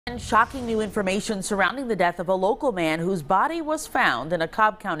And shocking new information surrounding the death of a local man whose body was found in a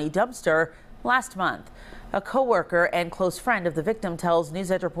Cobb County dumpster last month. A co-worker and close friend of the victim tells News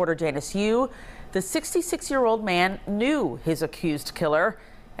Edge reporter Janice Yu the 66-year-old man knew his accused killer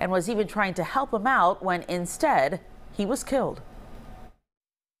and was even trying to help him out when instead he was killed.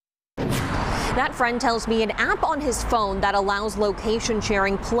 That friend tells me an app on his phone that allows location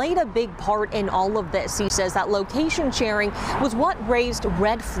sharing played a big part in all of this. He says that location sharing was what raised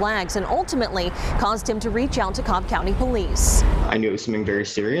red flags and ultimately caused him to reach out to Cobb County Police. I knew it was something very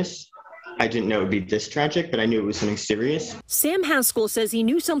serious. I didn't know it would be this tragic, but I knew it was something serious. Sam Haskell says he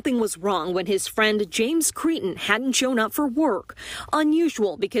knew something was wrong when his friend James Cretin hadn't shown up for work.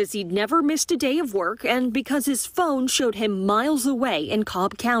 Unusual because he'd never missed a day of work and because his phone showed him miles away in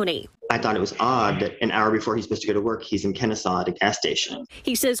Cobb County. I thought it was odd that an hour before he's supposed to go to work, he's in Kennesaw at a gas station.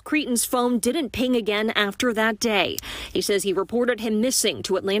 He says Cretin's phone didn't ping again after that day. He says he reported him missing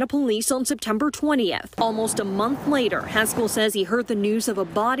to Atlanta police on September 20th. Almost a month later, Haskell says he heard the news of a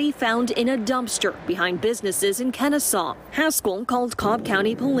body found in a dumpster behind businesses in Kennesaw. Haskell called Cobb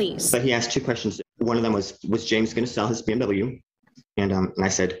County Police. But he asked two questions. One of them was James going to sell his BMW? And I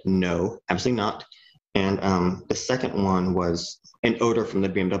said, no, absolutely not. And the second one was an odor from the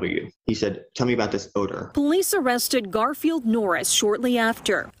BMW. He said, tell me about this odor. Police arrested Garfield Norris shortly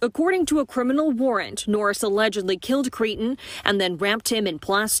after. According to a criminal warrant, Norris allegedly killed Cretin and then wrapped him in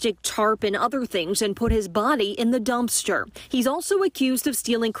plastic, tarp, and other things and put his body in the dumpster. He's also accused of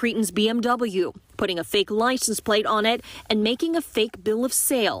stealing Cretin's BMW, putting a fake license plate on it and making a fake bill of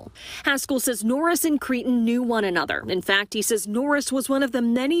sale. Haskell says Norris and Cretin knew one another. In fact, he says Norris was one of the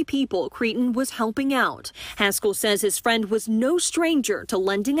many people Cretin was helping out. Haskell says his friend was no stranger to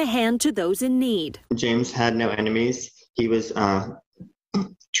lending a hand to those in need. James had no enemies. He was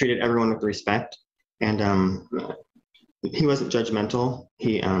treated everyone with respect, and he wasn't judgmental.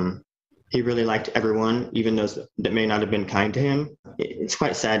 He really liked everyone, even those that may not have been kind to him. It's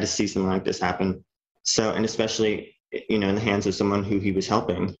quite sad to see something like this happen. So, and especially, in the hands of someone who he was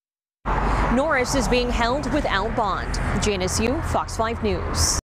helping. Norris is being held without bond. Janice Yu, Fox 5 News.